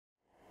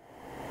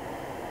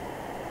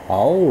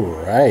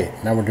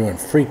Alright, now we're doing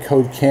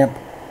freeCodeCamp,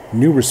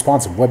 new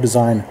responsive web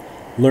design,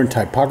 learn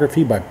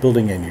typography by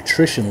building a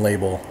nutrition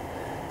label,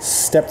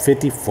 step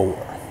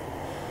 54.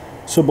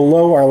 So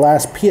below our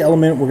last P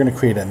element, we're going to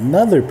create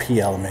another P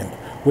element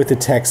with the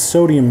text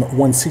sodium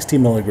 160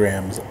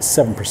 milligrams,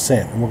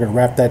 7%. And we're going to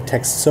wrap that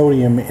text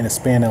sodium in a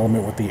span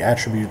element with the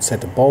attribute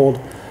set to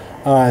bold,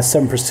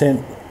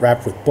 7%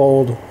 wrapped with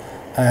bold.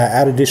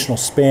 Add additional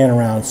span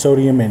around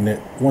sodium and at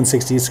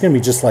 160. It's going to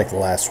be just like the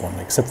last one,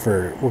 except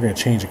for we're going to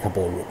change a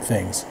couple of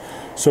things.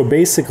 So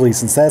basically,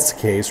 since that's the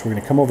case, we're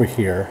going to come over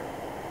here,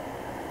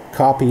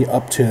 copy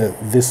up to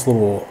this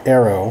little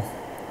arrow,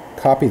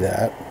 copy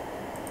that,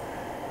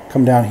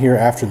 come down here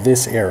after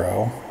this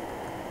arrow,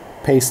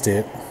 paste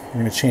it.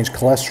 We're going to change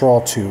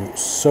cholesterol to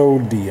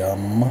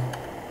sodium.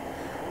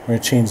 We're going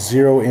to change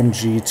 0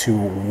 mg to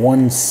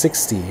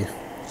 160,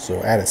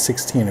 so add a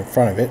 16 in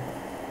front of it,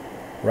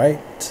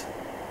 right?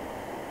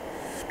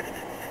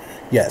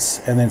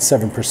 Yes, and then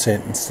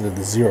 7% instead of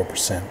the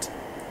 0%.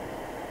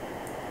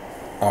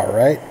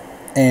 Alright,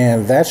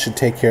 and that should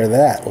take care of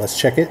that. Let's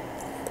check it.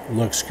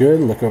 Looks good.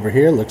 Look over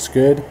here. Looks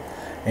good.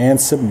 And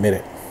submit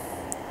it.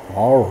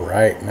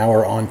 Alright, now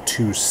we're on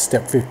to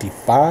step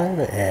 55,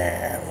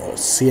 and we'll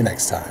see you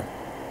next time.